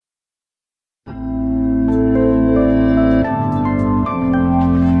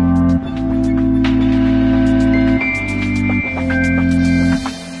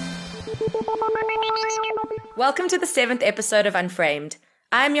Welcome to the 7th episode of Unframed.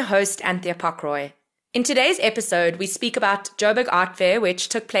 I am your host, Anthea Pockroy. In today's episode, we speak about Joburg Art Fair, which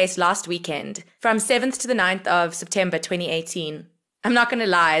took place last weekend, from 7th to the 9th of September 2018. I'm not going to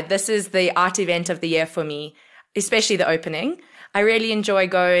lie, this is the art event of the year for me, especially the opening. I really enjoy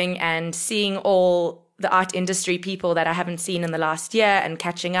going and seeing all the art industry people that I haven't seen in the last year and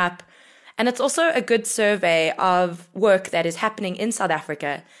catching up. And it's also a good survey of work that is happening in South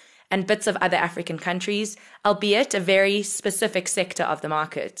Africa and bits of other African countries, albeit a very specific sector of the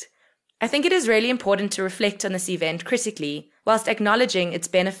market. I think it is really important to reflect on this event critically, whilst acknowledging its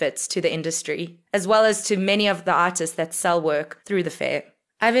benefits to the industry, as well as to many of the artists that sell work through the fair.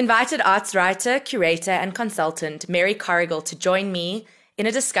 I've invited arts writer, curator, and consultant Mary Corrigal to join me in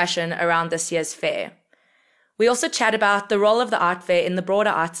a discussion around this year's fair. We also chat about the role of the art fair in the broader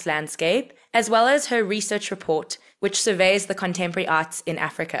arts landscape, as well as her research report, which surveys the contemporary arts in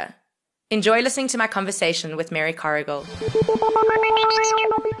Africa. Enjoy listening to my conversation with Mary Corrigal.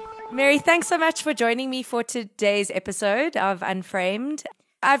 Mary, thanks so much for joining me for today's episode of Unframed.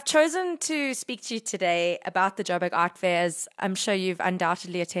 I've chosen to speak to you today about the Joburg Art Fair, as I'm sure you've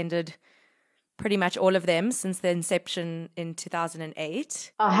undoubtedly attended pretty much all of them since the inception in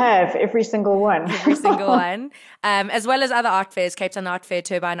 2008. I have, every single one. Every single one. As well as other art fairs, Cape Town Art Fair,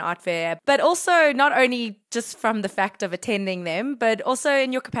 Turbine Art Fair, but also not only just from the fact of attending them, but also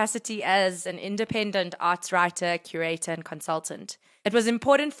in your capacity as an independent arts writer, curator, and consultant. It was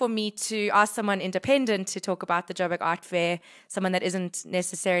important for me to ask someone independent to talk about the Joburg Art Fair, someone that isn't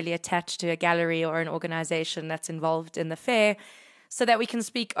necessarily attached to a gallery or an organization that's involved in the fair, so that we can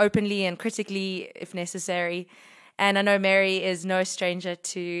speak openly and critically if necessary. And I know Mary is no stranger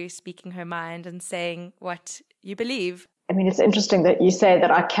to speaking her mind and saying what you believe. I mean, it's interesting that you say that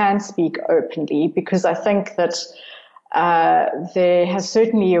I can speak openly, because I think that there has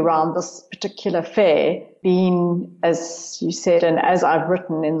certainly around this particular fair been, as you said, and as I've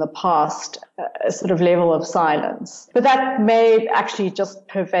written in the past, a sort of level of silence. But that may actually just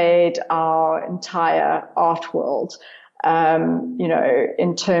pervade our entire art world.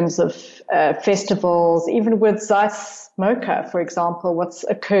 In terms of festivals, even with Zeiss MoCA, for example, what's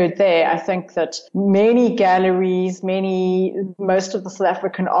occurred there, I think that many galleries, most of the South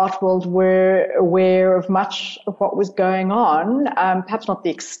African art world were aware of much of what was going on, perhaps not the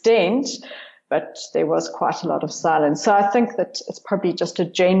extent, but there was quite a lot of silence. So I think that it's probably just a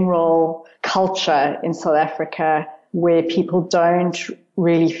general culture in South Africa where people don't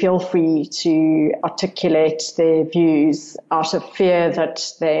really feel free to articulate their views out of fear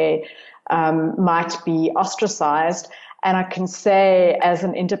that they might be ostracized. And I can say, as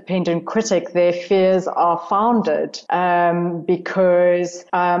an independent critic, their fears are founded because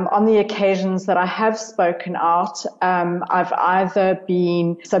on the occasions that I have spoken out, I've either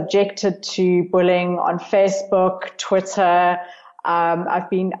been subjected to bullying on Facebook, Twitter. I've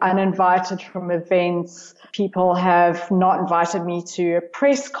been uninvited from events. People have not invited me to a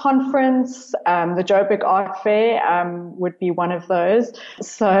press conference. The Joburg Art Fair would be one of those.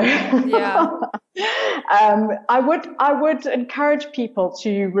 So yeah. I would encourage people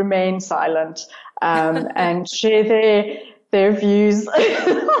to remain silent and share their views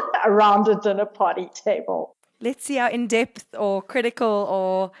around a dinner party table. Let's see how in-depth or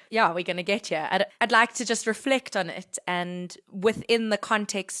critical we're going to get here. I'd like to just reflect on it, and within the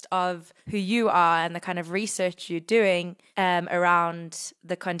context of who you are and the kind of research you're doing around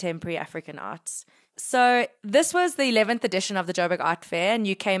the contemporary African arts. So this was the 11th edition of the Joburg Art Fair, and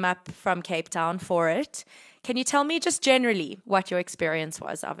you came up from Cape Town for it. Can you tell me just generally what your experience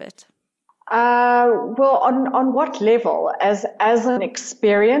was of it? Well, on what level? As an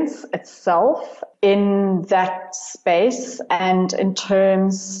experience itself in that space, and in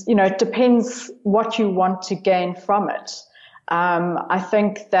terms, it depends what you want to gain from it. I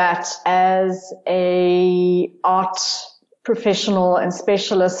think that as a art professional and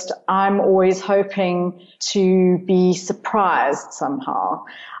specialist, I'm always hoping to be surprised somehow.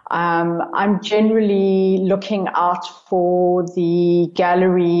 I'm generally looking out for the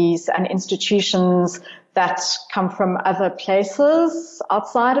galleries and institutions that come from other places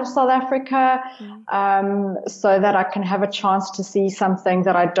outside of South Africa, so that I can have a chance to see something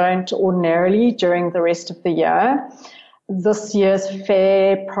that I don't ordinarily during the rest of the year. This year's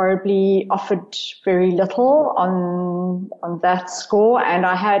fair probably offered very little on that score, and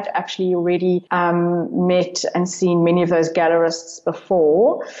I had actually already met and seen many of those gallerists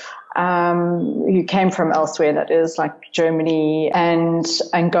before, who came from elsewhere, that is, like Germany and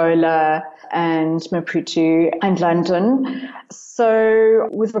Angola and Maputo and London. So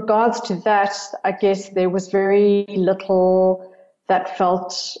with regards to that, I guess there was very little that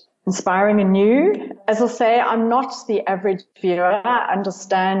felt inspiring and new. As I say, I'm not the average viewer. I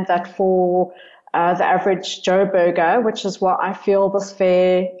understand that for the average Joburger, which is what I feel this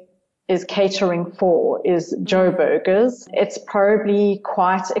fair is catering for, is Joburgers. It's probably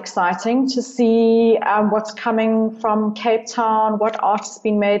quite exciting to see what's coming from Cape Town, what art has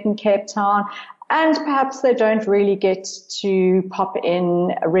been made in Cape Town, and perhaps they don't really get to pop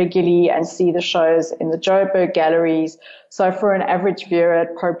in regularly and see the shows in the Joburg galleries. So for an average viewer, it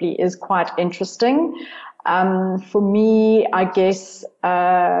probably is quite interesting. For me, I guess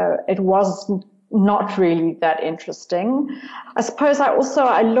it was not really that interesting. I suppose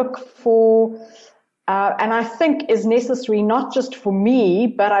I look for, and I think is necessary not just for me,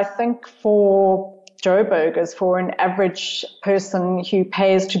 but I think for Joburgers, for an average person who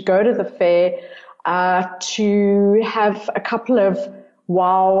pays to go to the fair, to have a couple of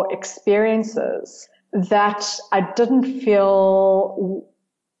wow experiences that I didn't feel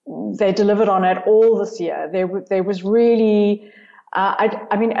they delivered on at all this year. There was really,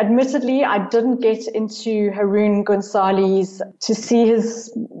 I mean, admittedly, I didn't get into Haroon Gonzalez to see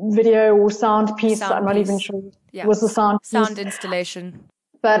his video or sound piece. I'm not even sure it was a sound piece. Sound installation.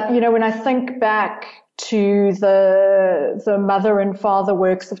 But, you know, when I think back to the mother and father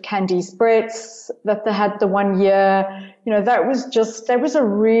works of Candice Bretz that they had the one year, you know, that was a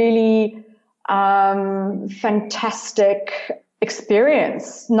really fantastic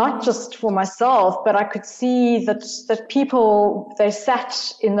experience, not just for myself, but I could see that people, they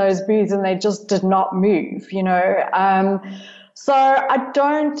sat in those booths and they just did not move, you know. So I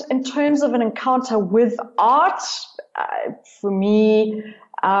don't, in terms of an encounter with art, for me,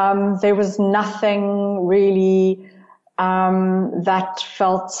 there was nothing really that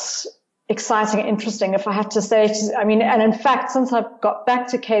felt exciting and interesting, if I had to say. I mean, and in fact, since I've got back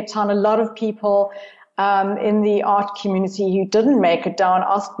to Cape Town, a lot of people in the art community who didn't make it down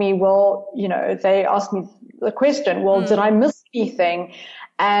asked me, well, you know, they asked me the question, well, did I miss anything?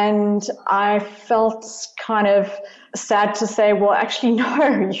 And I felt kind of sad to say, well, actually,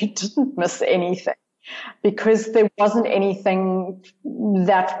 no, you didn't miss anything, because there wasn't anything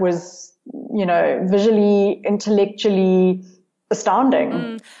that was, you know, visually, intellectually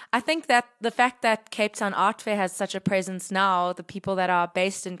astounding. I think that the fact that Cape Town Art Fair has such a presence now, the people that are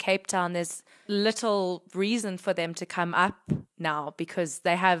based in Cape Town, there's little reason for them to come up now because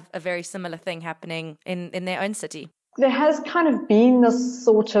they have a very similar thing happening in their own city. There has kind of been this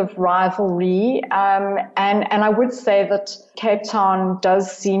sort of rivalry, and I would say that Cape Town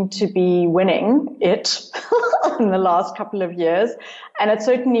does seem to be winning it in the last couple of years, and it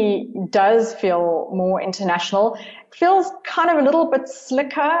certainly does feel more international. It feels kind of a little bit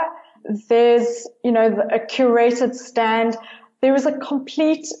slicker. There's, you know, a curated stand. There is a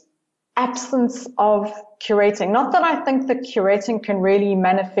complete absence of curating. Not that I think that curating can really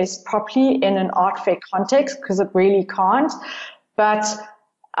manifest properly in an art fair context, because it really can't. But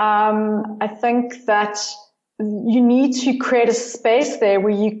I think that you need to create a space there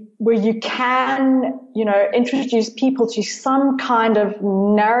where you can, you know, introduce people to some kind of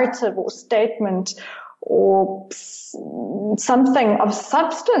narrative or statement or something of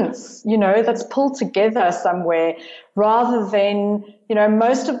substance, you know, that's pulled together somewhere, rather than, you know,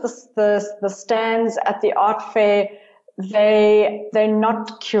 most of the stands at the art fair, they're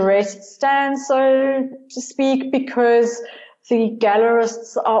not curated stands, so to speak, because the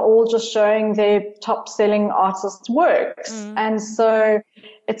gallerists are all just showing their top selling artists' works. And so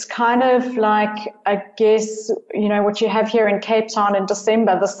it's kind of like, I guess, you know, what you have here in Cape Town in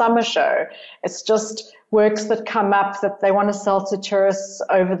December, the summer show. It's just works that come up that they want to sell to tourists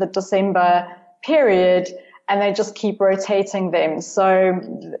over the December period, and they just keep rotating them. So,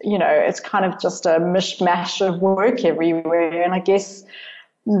 you know, it's kind of just a mishmash of work everywhere. And I guess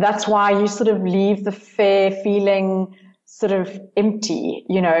that's why you sort of leave the fair feeling sort of empty,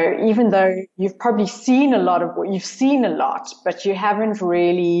 you know, even though you've probably seen a lot, but you haven't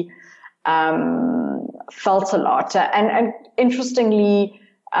really felt a lot. And interestingly,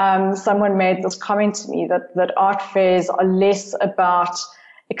 someone made this comment to me that art fairs are less about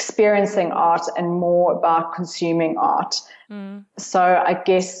experiencing art and more about consuming art. So I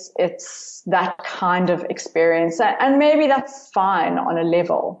guess it's that kind of experience, and maybe that's fine on a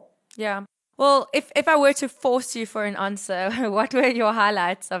level. Yeah. Well, if I were to force you for an answer, what were your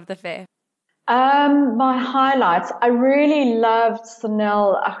highlights of the fair? My highlights, I really loved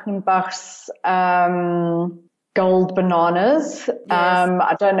Sanel Achenbach's Gold Bananas. Yes.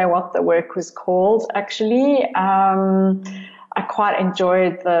 I don't know what the work was called, actually. I quite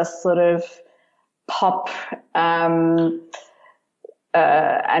enjoyed the sort of pop and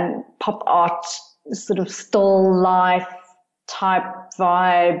pop art, sort of still life type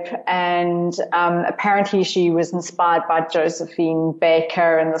vibe. And apparently she was inspired by Josephine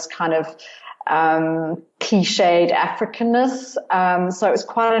Baker and this kind of cliched Africanness. So it was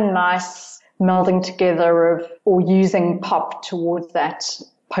quite a nice melding together of, or using pop towards that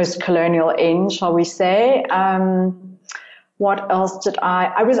post-colonial end, shall we say. What else did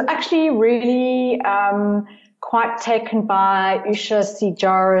I was actually really quite taken by Usha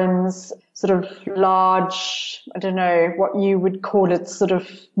Sijaran's sort of large, I don't know what you would call it, sort of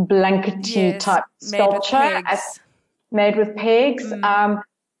blankety type sculpture made with pegs.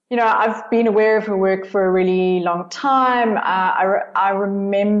 You know, I've been aware of her work for a really long time. I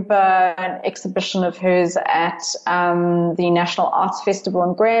remember an exhibition of hers at the National Arts Festival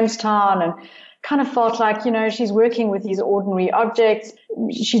in Grahamstown, and kind of felt like, you know, she's working with these ordinary objects.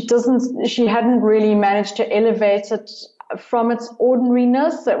 She hadn't really managed to elevate it from its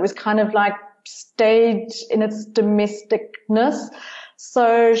ordinariness. It was kind of like stayed in its domesticness.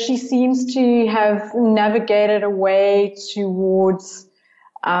 So she seems to have navigated a way towards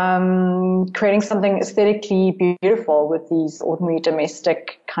creating something aesthetically beautiful with these ordinary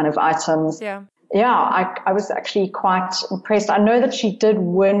domestic kind of items. Yeah, I was actually quite impressed. I know that she did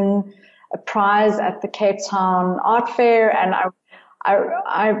win a prize at the Cape Town Art Fair, and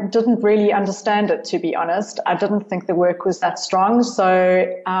I didn't really understand it, to be honest. I didn't think the work was that strong. So,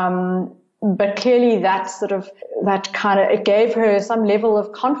 but clearly it gave her some level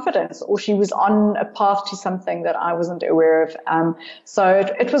of confidence, or she was on a path to something that I wasn't aware of. So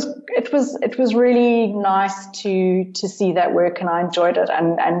it was really nice to see that work, and I enjoyed it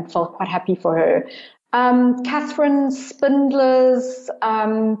and felt quite happy for her. Catherine Spindler's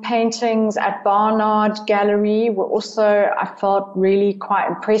paintings at Barnard Gallery were also, I felt, really quite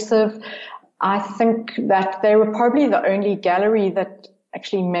impressive. I think that they were probably the only gallery that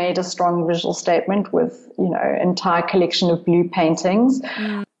actually made a strong visual statement with, you know, an entire collection of blue paintings,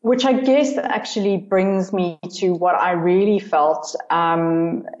 which I guess actually brings me to what I really felt,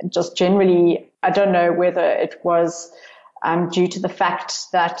 just generally. I don't know whether it was due to the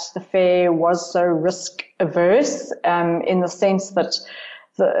fact that the fair was so risk averse, in the sense that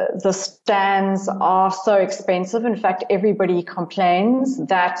the stands are so expensive. In fact, everybody complains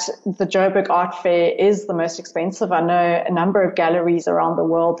that the Joburg Art Fair is the most expensive. I know a number of galleries around the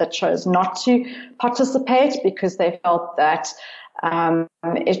world that chose not to participate because they felt that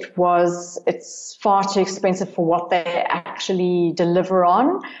it's far too expensive for what they actually deliver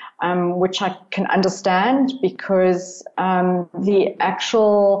on, which I can understand, because the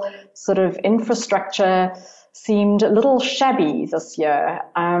actual sort of infrastructure seemed a little shabby this year.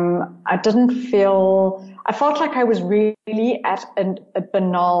 I felt like I was really at a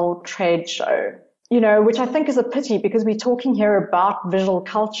banal trade show, you know, which I think is a pity, because we're talking here about visual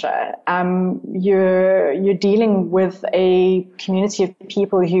culture. You're dealing with a community of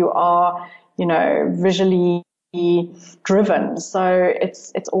people who are, you know, visually driven. So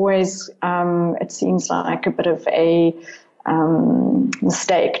it's always, it seems like a bit of a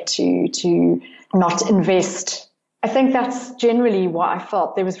mistake to not invest. I think that's generally what I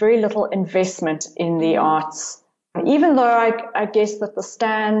felt. There was very little investment in the arts, even though I guess that the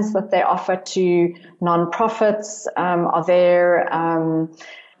stands that they offer to non-profits are there.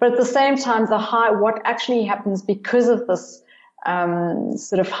 But at the same time, what actually happens because of this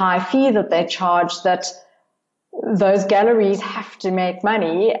sort of high fee that they charge, that those galleries have to make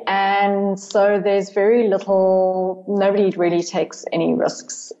money, and so there's very little, nobody really takes any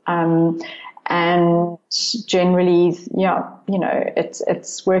risks. And generally, yeah, you know,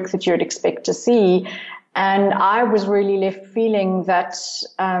 it's work that you'd expect to see. And I was really left feeling that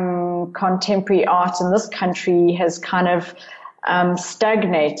contemporary art in this country has kind of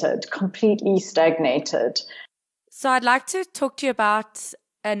completely stagnated. So I'd like to talk to you about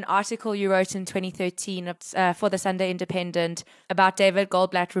an article you wrote in 2013 for the Sunday Independent about David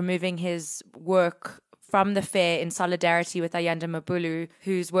Goldblatt removing his work from the fair in solidarity with Ayanda Mabulu,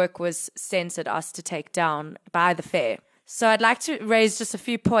 whose work was censored, asked to take down by the fair. So I'd like to raise just a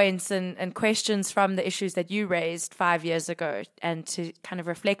few points and questions from the issues that you raised 5 years ago, and to kind of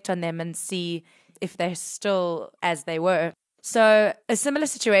reflect on them and see if they're still as they were. So a similar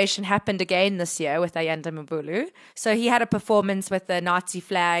situation happened again this year with Ayanda Mabulu. So he had a performance with the Nazi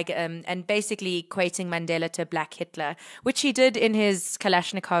flag and basically equating Mandela to Black Hitler, which he did in his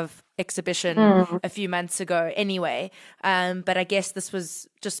Kalashnikov exhibition a few months ago anyway. But I guess this was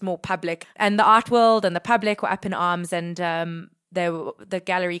just more public. And the art world and the public were up in arms, and the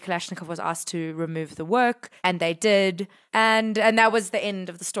gallery Kalashnikov was asked to remove the work, and they did. And that was the end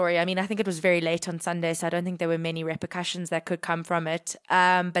of the story. I mean, I think it was very late on Sunday, so I don't think there were many repercussions that could come from it.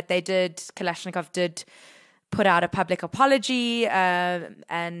 But Kalashnikov did put out a public apology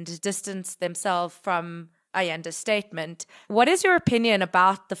and distanced themselves from Ayanda's statement. What is your opinion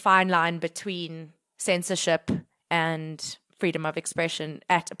about the fine line between censorship and freedom of expression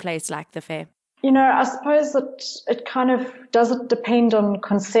at a place like the fair? I suppose that it kind of doesn't depend on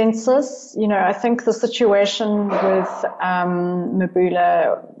consensus. I think the situation with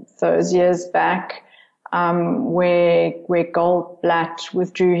Mabula those years back, where Goldblatt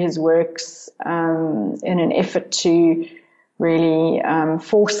withdrew his works in an effort to really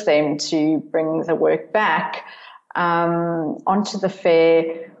force them to bring the work back onto the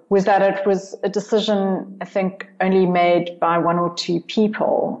fair, was that it was a decision, I think, only made by one or two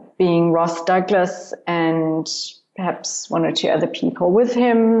people, being Ross Douglas and perhaps one or two other people with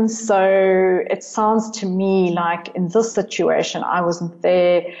him. So it sounds to me like in this situation, I wasn't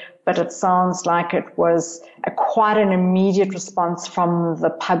there, but it sounds like it was quite an immediate response from the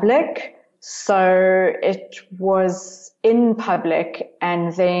public. So it was in public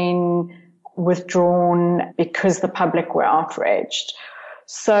and then withdrawn because the public were outraged.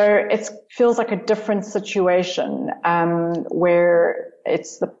 So it feels like a different situation where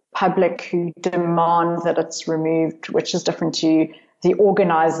it's the public who demand that it's removed, which is different to the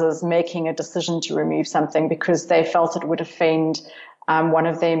organizers making a decision to remove something because they felt it would offend one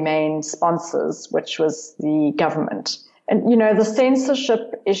of their main sponsors, which was the government. And, the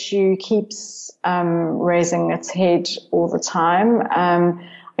censorship issue keeps raising its head all the time.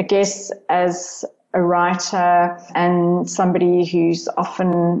 I guess as a writer and somebody who's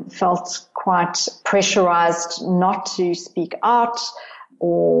often felt quite pressurized not to speak out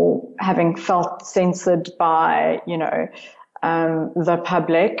or having felt censored by, the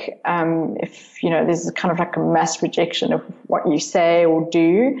public, if, there's kind of like a mass rejection of what you say or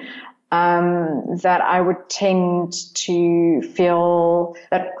do, that I would tend to feel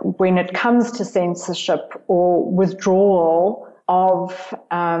that when it comes to censorship or withdrawal of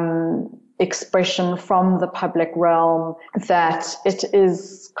expression from the public realm, that it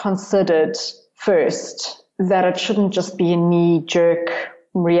is considered first, that it shouldn't just be a knee-jerk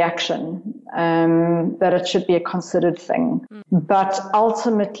reaction, that it should be a considered thing. But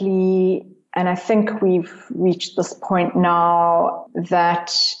ultimately, and I think we've reached this point now,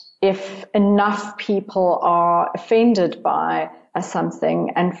 that if enough people are offended by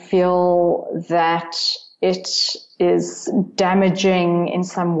something and feel that it is damaging in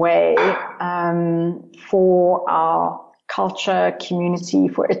some way for our culture, community,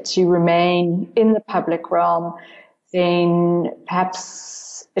 for it to remain in the public realm, then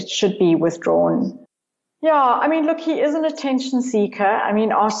perhaps it should be withdrawn. Yeah, look, he is an attention seeker.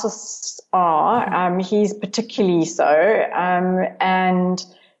 Artists are. He's particularly so. And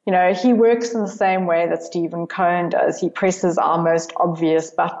he works in the same way that Stephen Cohen does. He presses our most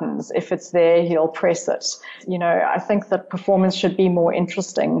obvious buttons. If it's there, he'll press it. I think that performance should be more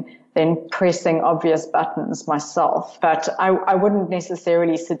interesting than pressing obvious buttons myself. But I wouldn't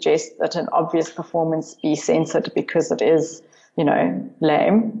necessarily suggest that an obvious performance be censored because it is,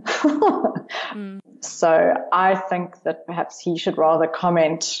 lame. So I think that perhaps he should rather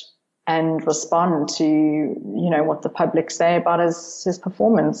comment and respond to, what the public say about his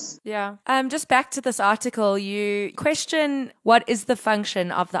performance. Yeah. Just back to this article, you question what is the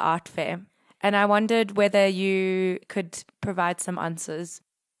function of the art fair? And I wondered whether you could provide some answers.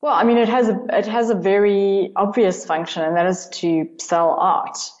 Well, it has a very obvious function, and that is to sell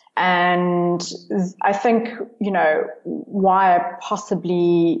art. And I think, why I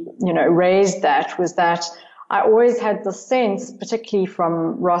possibly, raised that was that I always had the sense, particularly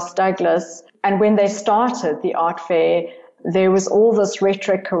from Ross Douglas, and when they started the art fair, there was all this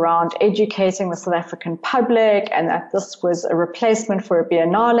rhetoric around educating the South African public and that this was a replacement for a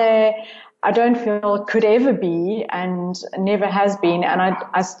biennale. I don't feel it could ever be and never has been. And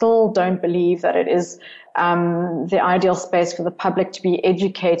I still don't believe that it is the ideal space for the public to be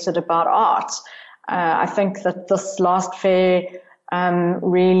educated about art. I think that this last fair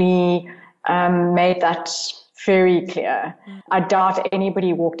really made that very clear. I doubt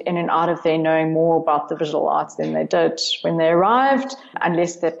anybody walked in and out of there knowing more about the visual arts than they did when they arrived,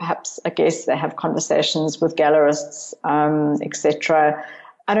 unless they perhaps, I guess, they have conversations with gallerists, etc.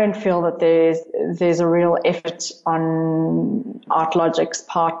 I don't feel that there's a real effort on ArtLogic's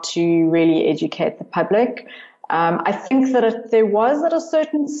part to really educate the public. I think that there was at a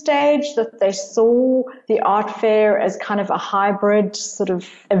certain stage that they saw the art fair as kind of a hybrid sort of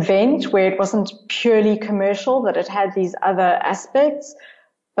event where it wasn't purely commercial, that it had these other aspects.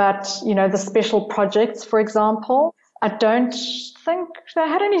 But, the special projects, for example, I don't think they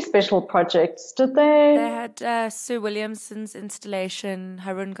had any special projects, did they? They had Sue Williamson's installation,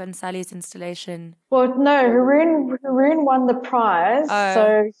 Harun Gonzalez's installation. Well, no, Haroon won the prize,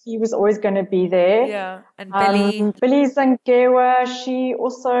 so he was always going to be there. Yeah, and Billy. Billy Zangewa, she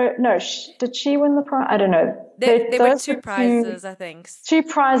also, no, did she win the prize? I don't know. There were two prizes, I think. Two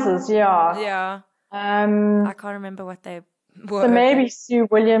prizes, yeah. Yeah. I can't remember what they were. So maybe Sue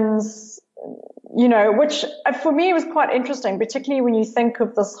Williams, which for me was quite interesting, particularly when you think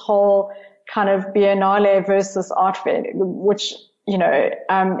of this whole kind of Biennale versus art fair, which,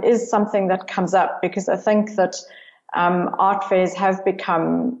 is something that comes up because I think that art fairs have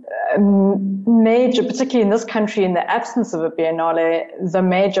become major, particularly in this country, in the absence of a Biennale, the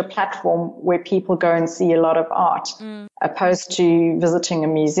major platform where people go and see a lot of art, opposed to visiting a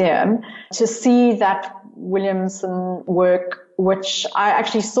museum. To see that Williamson work, which I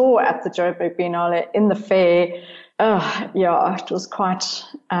actually saw at the Joburg Biennale in the fair, it was quite...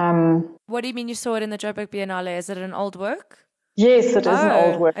 What do you mean you saw it in the Joburg Biennale? Is it an old work? Yes, it is an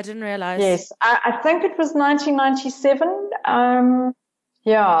old work. I didn't realize. Yes, I think it was 1997. And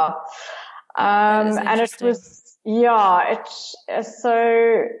it was, it's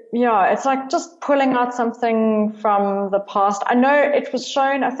like just pulling out something from the past. I know it was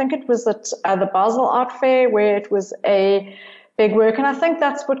shown, I think it was at the Basel Art Fair where it was a big work. And I think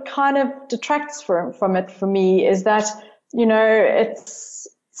that's what kind of detracts from it for me, is that, it's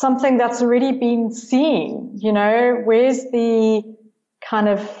something that's already been seen, where's the kind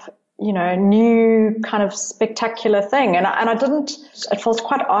of, new kind of spectacular thing. And I didn't, it felt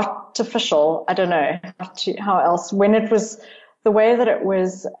quite artificial. I don't know how else, when it was the way that it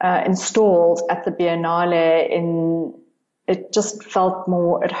was installed at the Biennale, it just felt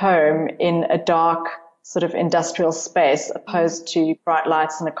more at home in a dark sort of industrial space opposed to bright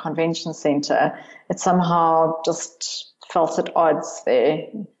lights in a convention center. It somehow just felt at odds there,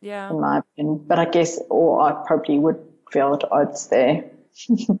 in my opinion. But I guess, or I probably would feel at odds there.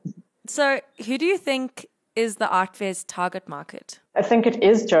 So who do you think is the art fair's target market? I think it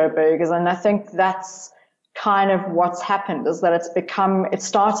is Joburg, and I think that's kind of what's happened, is that it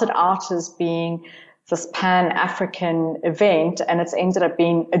started out as being this Pan-African event, and it's ended up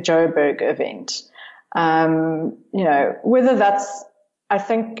being a Joburg event. Whether that's, I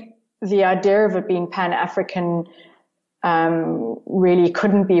think the idea of it being Pan-African really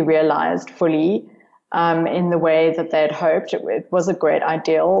couldn't be realized fully in the way that they'd hoped. It was a great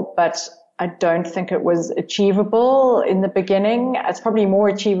ideal, but I don't think it was achievable in the beginning. It's probably more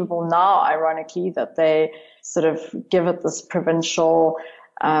achievable now, ironically, that they sort of give it this provincial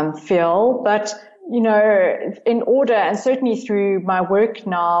feel. But, in order, and certainly through my work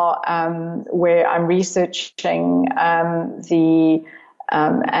now, where I'm researching and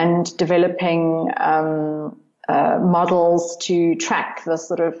developing models to track the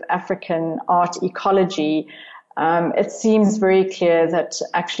sort of African art ecology, it seems very clear that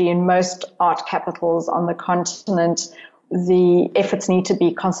actually in most art capitals on the continent, the efforts need to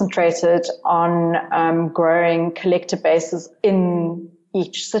be concentrated on growing collector bases in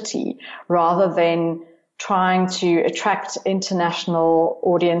each city rather than trying to attract international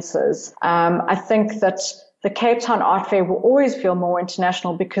audiences. I think that the Cape Town Art Fair will always feel more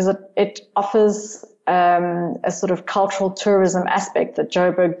international because it offers a sort of cultural tourism aspect that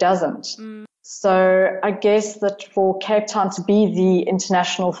Joburg doesn't. So I guess that for Cape Town to be the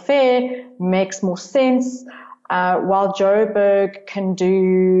international fair makes more sense, while the Joburg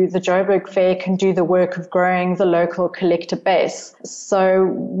Fair can do the work of growing the local collector base. So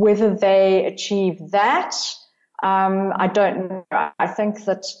whether they achieve that, I don't know. I think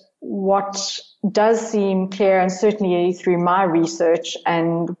that what does seem clear, and certainly through my research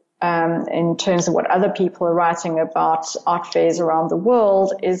and in terms of what other people are writing about art fairs around the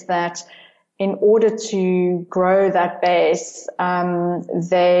world, is that in order to grow that base,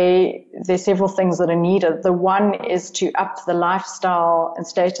 there's several things that are needed. The one is to up the lifestyle and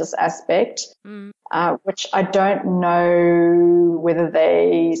status aspect, which I don't know whether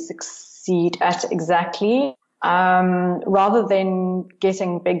they succeed at exactly. Rather than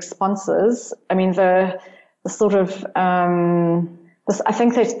getting big sponsors, I mean, the sort of, I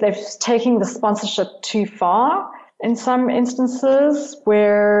think they're taking the sponsorship too far in some instances,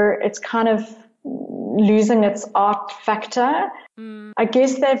 where it's kind of losing its art factor. I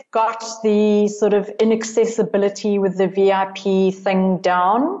guess they've got the sort of inaccessibility with the VIP thing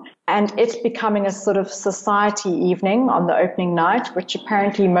down, and it's becoming a sort of society evening on the opening night, which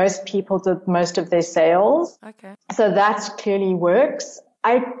apparently most people did most of their sales. Okay. So that clearly works.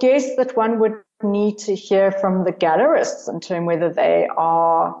 I guess that one would need to hear from the gallerists in terms whether they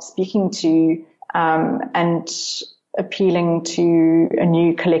are speaking to and appealing to a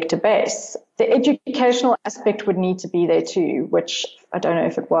new collector base. The educational aspect would need to be there too, which I don't know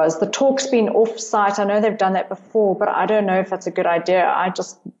if it was. The talk's been off-site. I know they've done that before, but I don't know if that's a good idea. I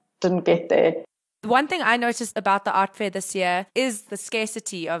just didn't get there. One thing I noticed about the art fair this year is the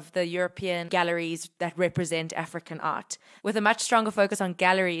scarcity of the European galleries that represent African art, with a much stronger focus on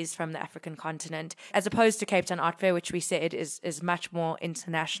galleries from the African continent, as opposed to Cape Town Art Fair, which we said is much more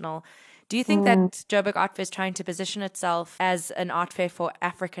international. Do you think that Joburg Art Fair is trying to position itself as an art fair for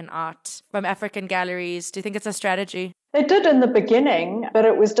African art from African galleries? Do you think it's a strategy? They did in the beginning, but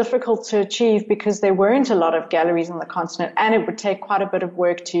it was difficult to achieve because there weren't a lot of galleries on the continent, and it would take quite a bit of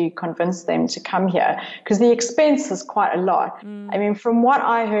work to convince them to come here because the expense is quite a lot. I mean, from what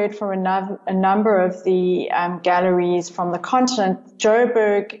I heard from a number of the galleries from the continent,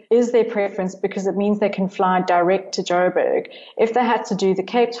 Joburg is their preference because it means they can fly direct to Joburg. If they had to do the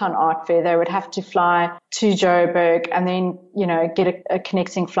Cape Town Art Fair, they would have to fly to Joburg and then, get a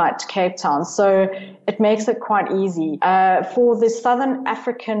connecting flight to Cape Town. So it makes it quite easy. For the Southern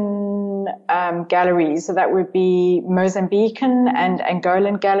African galleries, so that would be Mozambican and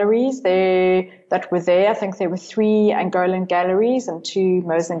Angolan galleries, that were there. I think there were 3 Angolan galleries and 2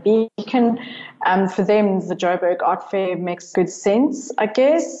 Mozambican. For them, the Joburg Art Fair makes good sense, I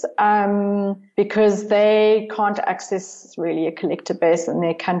guess, because they can't access really a collector base in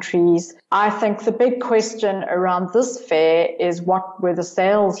their countries. I think the big question around this fair is what were the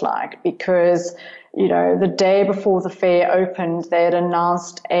sales like, because the day before the fair opened, they had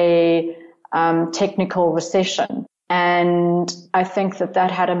announced a technical recession. And I think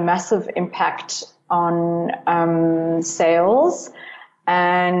that had a massive impact on sales.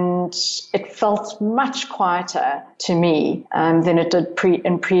 And it felt much quieter to me than it did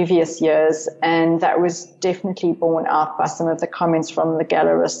in previous years. And that was definitely borne out by some of the comments from the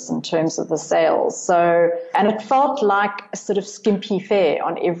gallerists in terms of the sales. And it felt like a sort of skimpy fair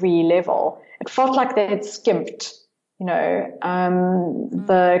on every level. It felt like they had skimped, the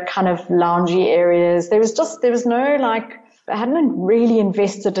kind of loungy areas. There was no I hadn't really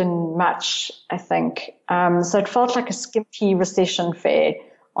invested in much, I think. So it felt like a skimpy recession fair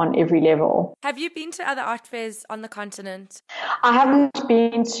on every level. Have you been to other art fairs on the continent? I haven't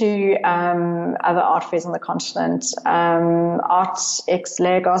been to other art fairs on the continent. ArtX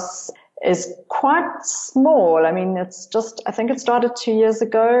Lagos is quite small. I mean, I think it started 2 years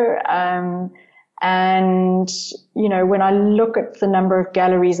ago. And, when I look at the number of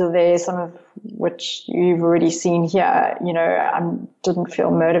galleries are there, some of which you've already seen here, I didn't feel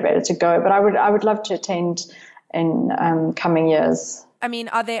motivated to go, but I would love to attend in coming years. I mean,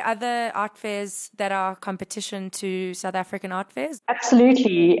 are there other art fairs that are competition to South African art fairs?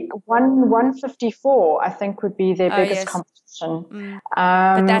 Absolutely. 154, I think, would be their biggest competition.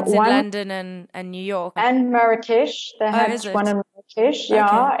 But that's in London and New York. And Marrakesh. They had one in Marrakesh,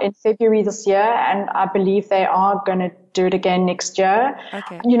 in February this year. And I believe they are going to do it again next year.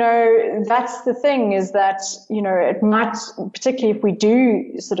 Okay. That's the thing is that, it might, particularly if we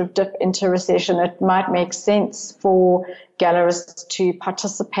do sort of dip into recession, it might make sense for gallerists to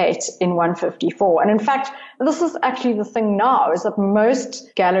participate in 154. And in fact, this is actually the thing now is that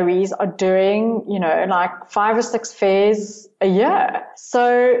most galleries are doing, 5 or 6 fairs a year.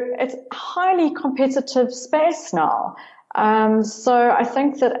 So it's a highly competitive space now. So I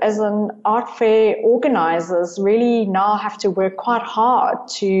think that as an art fair organizers really now have to work quite hard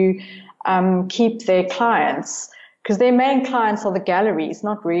to keep their clients, because their main clients are the galleries,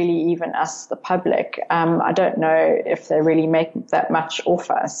 not really even us, the public. I don't know if they really make that much off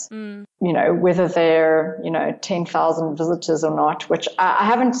us, whether they're, 10,000 visitors or not, which I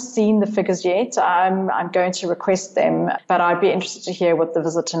haven't seen the figures yet. I'm going to request them, but I'd be interested to hear what the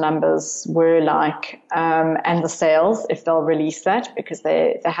visitor numbers were like, and the sales, if they'll release that, because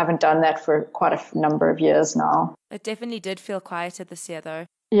they haven't done that for quite a number of years now. It definitely did feel quieter this year, though.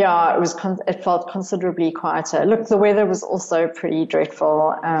 Yeah, it felt considerably quieter. Look, the weather was also pretty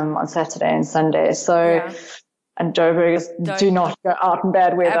dreadful on Saturday and Sunday. So, yeah. And Joburgers do not go out in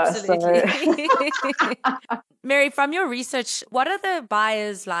bad weather. Absolutely. So. Mary, from your research, what are the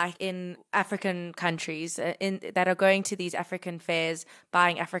buyers like in African countries that are going to these African fairs,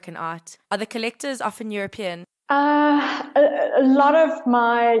 buying African art? Are the collectors often European? A lot of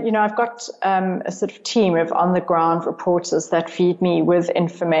my, I've got a sort of team of on-the-ground reporters that feed me with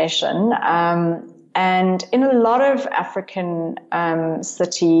information. And in a lot of African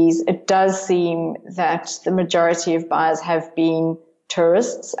cities, it does seem that the majority of buyers have been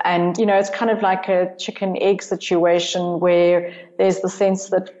tourists. And, it's kind of like a chicken egg situation where there's the sense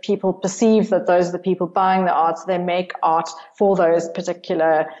that people perceive that those are the people buying the art. So they make art for those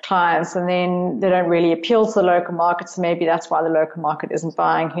particular clients, and then they don't really appeal to the local market. So maybe that's why the local market isn't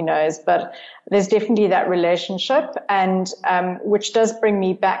buying, who knows. But there's definitely that relationship, and which does bring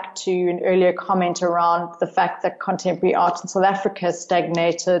me back to an earlier comment around the fact that contemporary art in South Africa has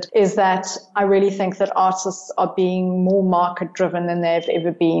stagnated, is that I really think that artists are being more market driven than they've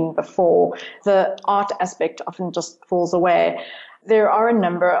ever been before. The art aspect often just falls away. There are a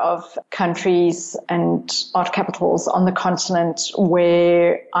number of countries and art capitals on the continent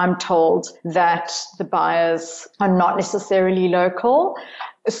where I'm told that the buyers are not necessarily local.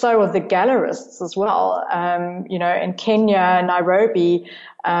 So are the gallerists as well. In Kenya, Nairobi,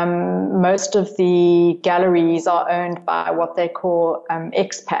 most of the galleries are owned by what they call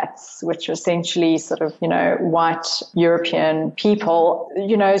expats, which are essentially sort of, white European people.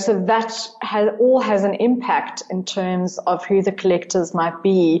 So that all has an impact in terms of who the collectors might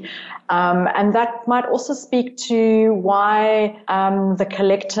be. And that might also speak to why the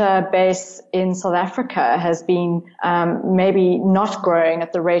collector base in South Africa has been maybe not growing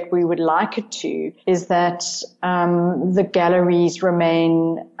at the rate we would like it to, is that the galleries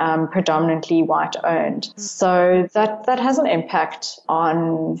remain predominantly white owned. So that has an impact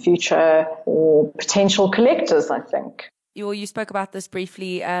on future or potential collectors, I think. You spoke about this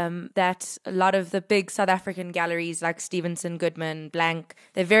briefly, that a lot of the big South African galleries like Stevenson, Goodman, Blank,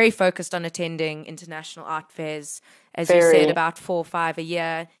 they're very focused on attending international art fairs, as you said, about 4 or 5 a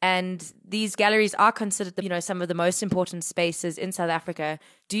year. And these galleries are considered, some of the most important spaces in South Africa.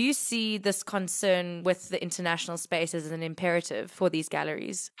 Do you see this concern with the international space as an imperative for these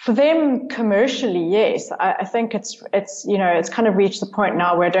galleries? For them, commercially, yes. I think it's kind of reached the point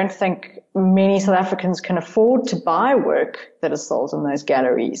now where I don't think many South Africans can afford to buy work that is sold in those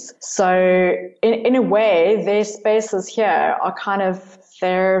galleries. So in a way, their spaces here are kind of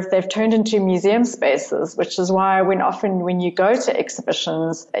they've turned into museum spaces, which is why when you go to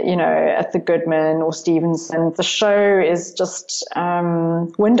exhibitions, at the Goodman or Stevenson, the show is just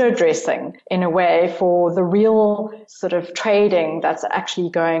window dressing in a way for the real sort of trading that's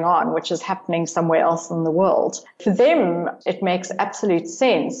actually going on, which is happening somewhere else in the world. For them, it makes absolute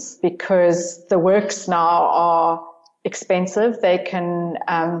sense because the works now are expensive. They can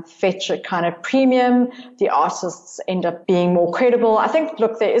fetch a kind of premium. The artists end up being more credible. I think,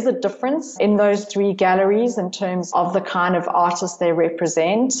 look, there is a difference in those 3 galleries in terms of the kind of artists they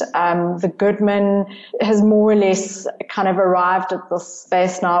represent. The Goodman has more or less kind of arrived at this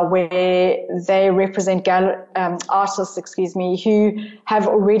space now where they represent artists, who have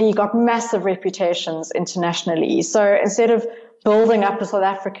already got massive reputations internationally. So instead of building up a South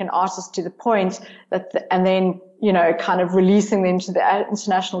African artist to the point and then kind of releasing them to the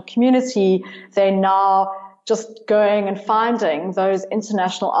international community, they're now just going and finding those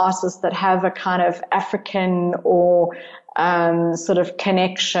international artists that have a kind of African or sort of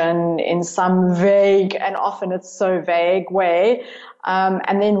connection in some vague, and often it's so vague way,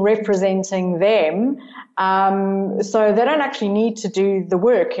 and then representing them. So they don't actually need to do the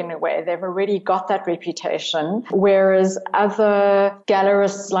work in a way. They've already got that reputation. Whereas other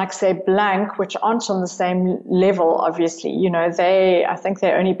gallerists like, say, Blank, which aren't on the same level, obviously, I think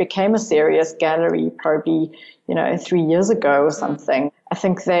they only became a serious gallery probably, 3 years ago or something. I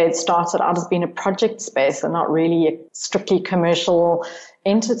think they had started out as being a project space and not really a strictly commercial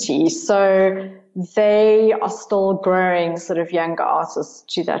entity. So they are still growing sort of younger artists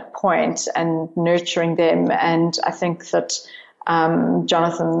to that point and nurturing them. And I think that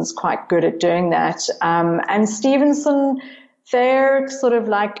Jonathan's quite good at doing that. And Stevenson, they're sort of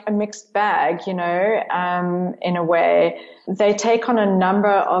like a mixed bag, in a way. They take on a number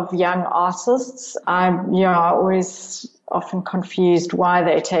of young artists. I'm always often confused why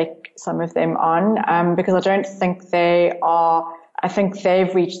they take some of them on, because I don't think I think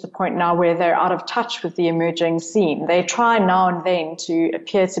they've reached the point now where they're out of touch with the emerging scene. They try now and then to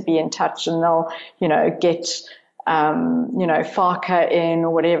appear to be in touch, and they'll, get, Farka in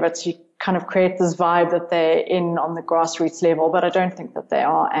or whatever to kind of create this vibe that they're in on the grassroots level. But I don't think that they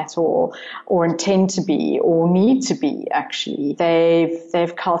are at all, or intend to be, or need to be, actually.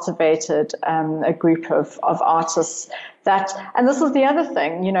 They've cultivated a group of artists and this is the other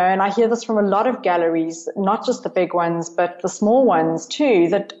thing, and I hear this from a lot of galleries, not just the big ones, but the small ones too,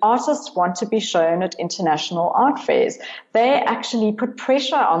 that artists want to be shown at international art fairs. They actually put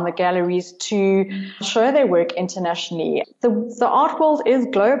pressure on the galleries to show their work internationally. The art world is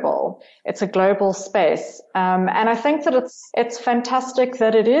global. It's a global space. And I think that it's fantastic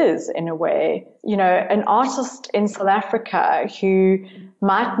that it is, in a way. an artist in South Africa who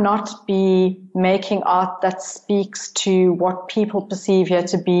might not be making art that speaks to what people perceive here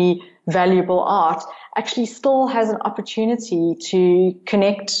to be valuable art actually still has an opportunity to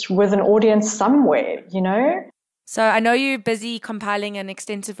connect with an audience somewhere, So I know you're busy compiling an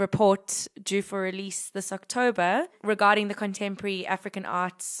extensive report due for release this October regarding the contemporary African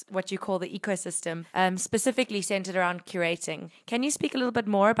arts, what you call the ecosystem, specifically centered around curating. Can you speak a little bit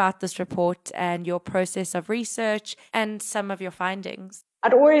more about this report and your process of research and some of your findings?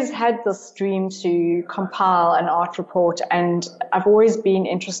 I'd always had this dream to compile an art report, and I've always been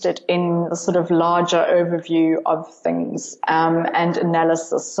interested in the sort of larger overview of things and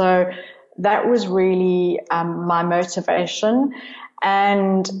analysis. So that was really my motivation,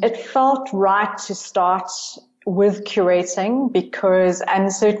 and it felt right to start with curating because,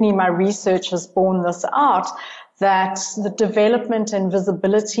 and certainly my research has borne this out, that the development and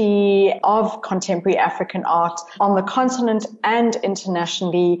visibility of contemporary African art on the continent and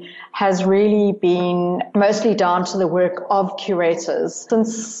internationally has really been mostly down to the work of curators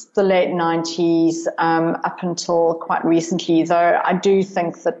since the late 90s up until quite recently, though I do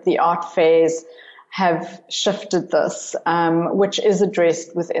think that the art fairs have shifted this, which is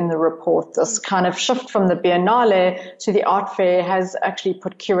addressed within the report. This kind of shift from the Biennale to the art fair has actually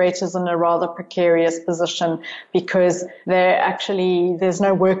put curators in a rather precarious position because there's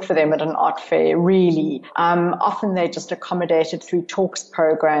no work for them at an art fair, really. Often they're just accommodated through talks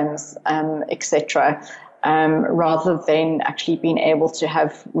programs, etc. Rather than actually being able to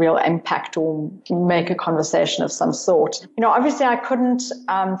have real impact or make a conversation of some sort. Obviously I couldn't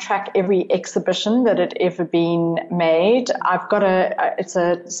track every exhibition that had ever been made. I've got it's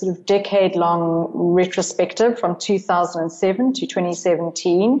a sort of decade-long retrospective from 2007 to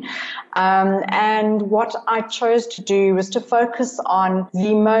 2017. And what I chose to do was to focus on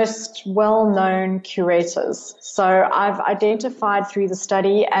the most well-known curators. So I've identified through the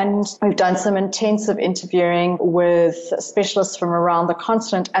study, and we've done some intensive interviewing with specialists from around the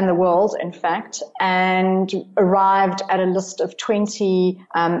continent and the world, in fact, and arrived at a list of 20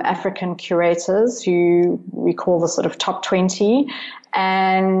 African curators who we call the sort of top 20.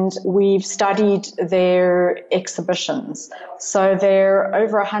 And we've studied their exhibitions. So there are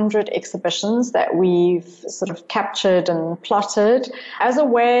over 100 exhibitions that we've sort of captured and plotted as a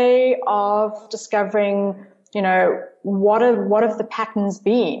way of discovering, what have the patterns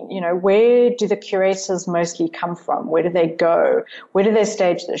been? Where do the curators mostly come from? Where do they go? Where do they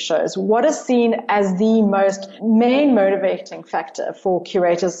stage their shows? What is seen as the main motivating factor for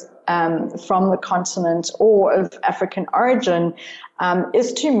curators from the continent or of African origin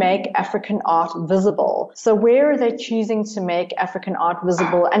is to make African art visible. So where are they choosing to make African art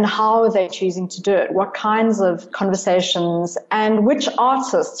visible, and how are they choosing to do it? What kinds of conversations and which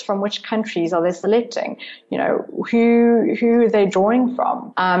artists from which countries are they selecting? Who are they drawing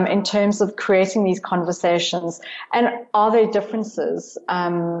from in terms of creating these conversations? And are there differences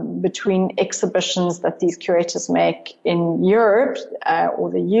between exhibitions that these curators make in Europe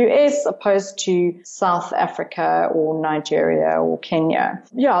or the US opposed to South Africa or Nigeria or Kenya?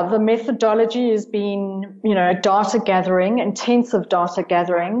 Yeah, the methodology has been, data gathering, intensive data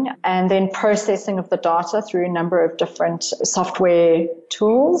gathering, and then processing of the data through a number of different software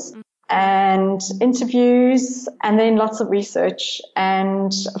tools, and interviews, and then lots of research.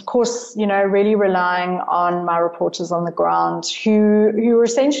 And of course, really relying on my reporters on the ground who are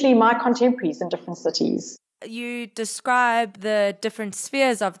essentially my contemporaries in different cities. You describe the different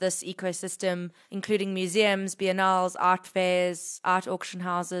spheres of this ecosystem, including museums, biennales, art fairs, art auction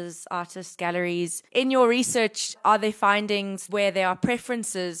houses, artist galleries. In your research, are there findings where there are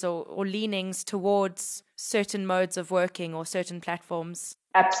preferences or leanings towards certain modes of working or certain platforms?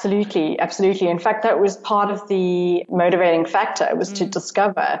 Absolutely. In fact, that was part of the motivating factor, was to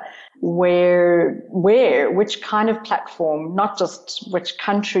discover which kind of platform, not just which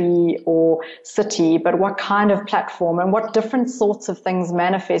country or city, but what kind of platform and what different sorts of things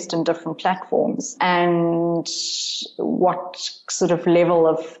manifest in different platforms, and what sort of level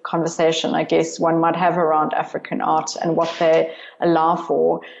of conversation, I guess, one might have around African art and what they allow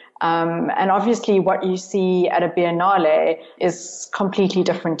for. And obviously what you see at a Biennale is completely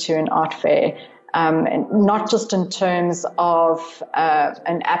different to an art fair. And not just in terms of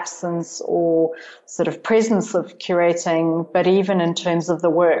an absence or sort of presence of curating, but even in terms of the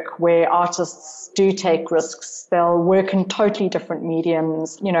work, where artists do take risks. They'll work in totally different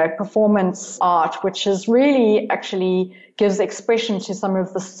mediums, performance art, which is really actually gives expression to some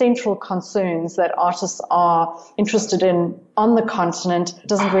of the central concerns that artists are interested in on the continent,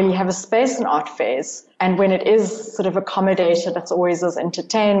 doesn't really have a space in art fairs. And when it is sort of accommodated, it's always as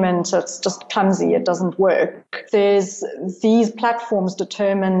entertainment. It's just clumsy. It doesn't work. These platforms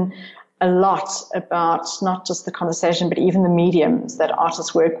determine a lot about not just the conversation, but even the mediums that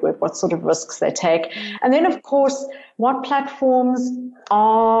artists work with, what sort of risks they take. And then, of course, what platforms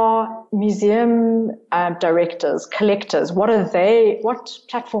are museum directors, collectors, what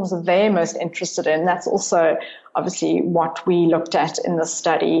platforms are they most interested in? That's also obviously what we looked at in the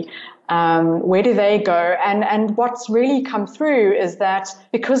study. Where do they go? And what's really come through is that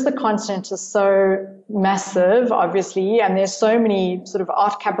because the continent is so massive, obviously, and there's so many sort of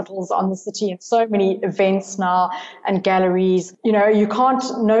art capitals on the city and so many events now and galleries,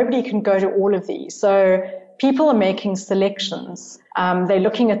 nobody can go to all of these. So people are making selections. They're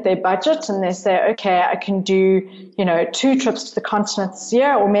looking at their budget and they say, okay, I can do, 2 trips to the continent this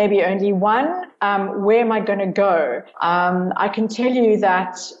year or maybe only 1. Where am I going to go? I can tell you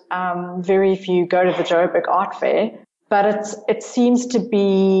that very few go to the Joburg Art Fair, but it seems to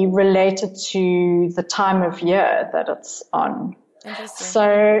be related to the time of year that it's on. Interesting.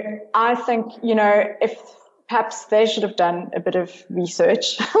 So I think, if perhaps they should have done a bit of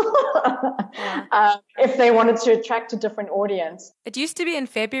research if they wanted to attract a different audience. It used to be in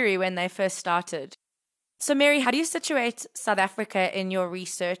February when they first started. So, Mary, how do you situate South Africa in your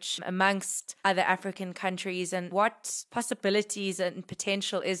research amongst other African countries, and what possibilities and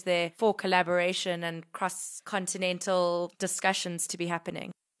potential is there for collaboration and cross-continental discussions to be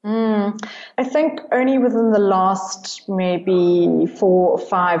happening? I think only within the last maybe 4 or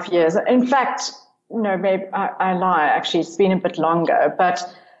 5 years. In fact, no, maybe I lie. Actually, it's been a bit longer, but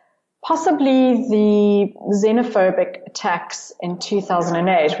possibly the xenophobic attacks in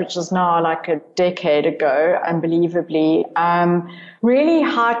 2008, which is now like a decade ago, unbelievably, really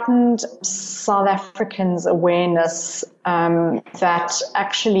heightened South Africans' awareness that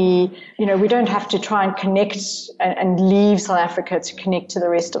actually, we don't have to try and connect and leave South Africa to connect to the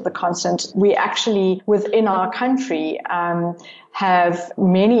rest of the continent. We actually, within our country, have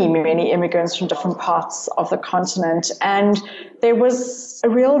many, many immigrants from different parts of the continent. And there was a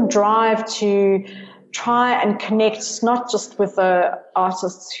real drive to try and connect not just with the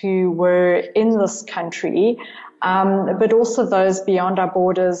artists who were in this country, but also those beyond our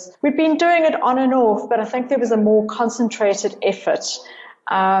borders. We've been doing it on and off, but I think there was a more concentrated effort.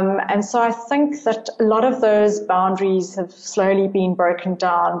 And so I think that a lot of those boundaries have slowly been broken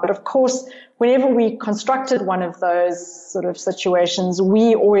down. But of course, whenever we constructed one of those sort of situations,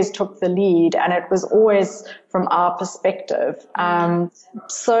 we always took the lead, and it was always from our perspective.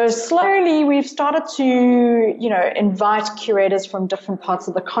 So slowly we've started to, invite curators from different parts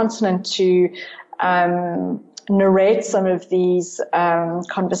of the continent to narrate some of these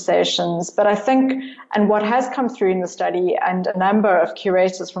conversations. But I think, and what has come through in the study, and a number of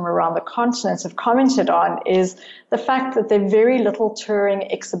curators from around the continent have commented on, is the fact that there are very little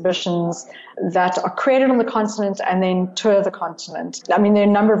touring exhibitions that are created on the continent and then tour the continent. I mean, there are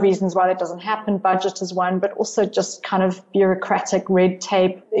a number of reasons why that doesn't happen. Budget is one, but also just kind of bureaucratic red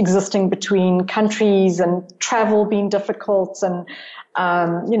tape existing between countries and travel being difficult and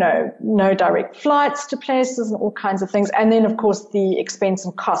no direct flights to places and all kinds of things. And then, of course, the expense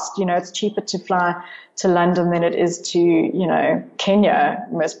and cost. It's cheaper to fly to London than it is to, Kenya,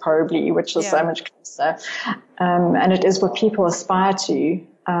 most probably, which is so much closer. And it is what people aspire to,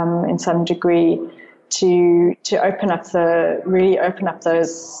 in some degree, to open up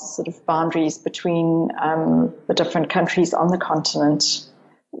those sort of boundaries between the different countries on the continent.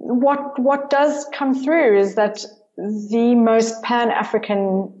 What does come through is that the most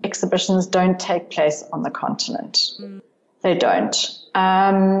Pan-African exhibitions don't take place on the continent. They don't.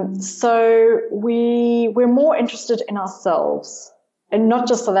 So we're more interested in ourselves, and not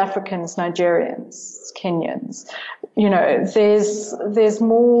just South Africans, Nigerians, Kenyans. There's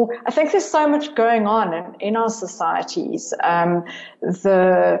more. I think there's so much going on in our societies.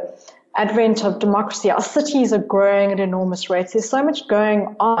 The advent of democracy, our cities are growing at enormous rates. There's so much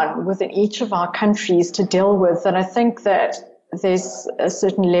going on within each of our countries to deal with, and I think that there's a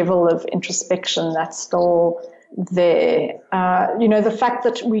certain level of introspection that's still there. The fact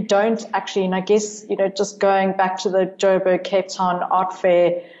that we don't actually, and I guess, just going back to the Joburg Cape Town Art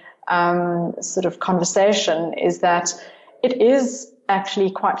Fair sort of conversation, is that it is actually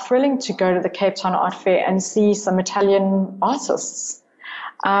quite thrilling to go to the Cape Town Art Fair and see some Italian artists.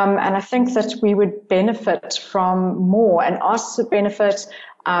 And I think that we would benefit from more, and artists would benefit,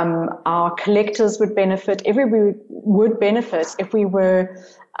 Our collectors would benefit. Everybody would benefit if we were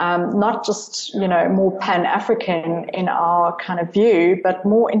not just, more Pan-African in our kind of view, but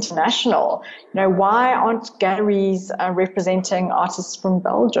more international. Why aren't galleries representing artists from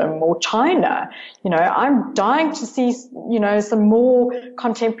Belgium or China? I'm dying to see, some more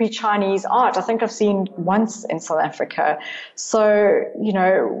contemporary Chinese art. I think I've seen once in South Africa. So,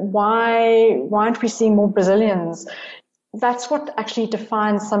 why aren't we seeing more Brazilians? That's what actually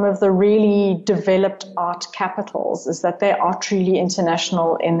defines some of the really developed art capitals, is that they are truly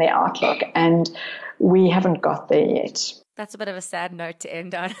international in their outlook, and we haven't got there yet. That's a bit of a sad note to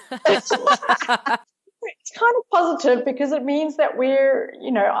end on. It's kind of positive because it means that we're,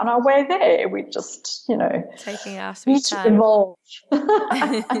 on our way there. We just, taking our sweet time. To evolve. Cool.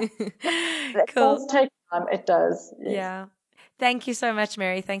 It does take time. It does. Yes. Yeah. Thank you so much,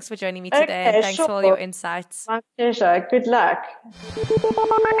 Mary. Thanks for joining me today. And thanks for all your insights. My pleasure. Good luck.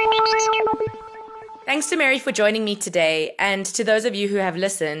 Thanks to Mary for joining me today, and to those of you who have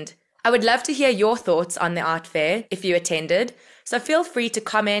listened. I would love to hear your thoughts on the art fair if you attended, so feel free to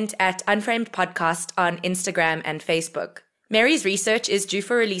comment at Unframed Podcast on Instagram and Facebook. Mary's research is due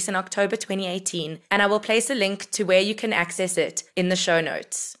for release in October 2018, and I will place a link to where you can access it in the show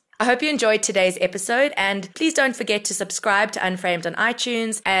notes. I hope you enjoyed today's episode, and please don't forget to subscribe to Unframed on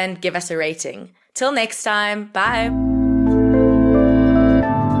iTunes and give us a rating. Till next time, bye!